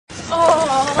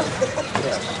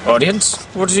Audience,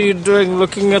 what are you doing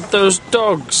looking at those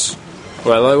dogs?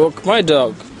 Well, I walk my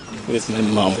dog with my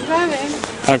mum.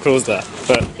 How cool is that?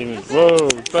 But whoa,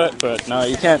 but no,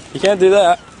 you can't do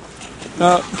that.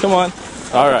 No, come on.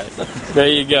 All right, there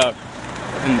you go.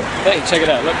 Hey, check it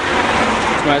out. Look,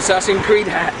 it's my Assassin's Creed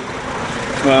hat.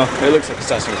 Well, it looks like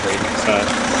Assassin's Creed. So,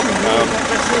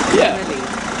 yeah,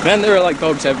 man, there are like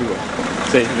dogs everywhere.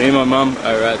 See, me and my mum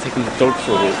are taking the dog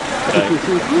for a walk. I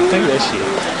think there she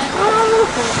is.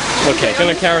 Okay,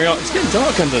 gonna carry on. It's getting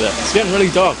dark under there. It's getting really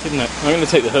dark, isn't it? I'm gonna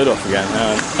take the hood off again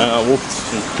and I'll walk.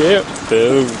 Yeah,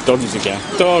 doggies again.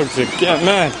 Dogs again,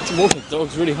 man. Walking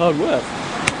dogs really hard work.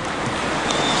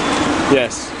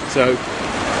 Yes, so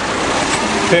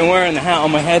been wearing the hat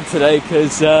on my head today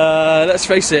because let's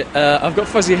face it, I've got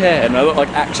fuzzy hair and I look like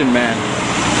Action Man.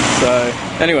 So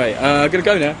anyway, I'm gonna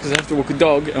go now because I have to walk a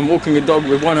dog, and walking a dog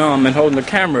with one arm and holding the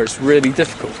camera is really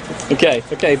difficult.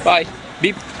 Okay, bye.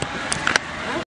 Beep.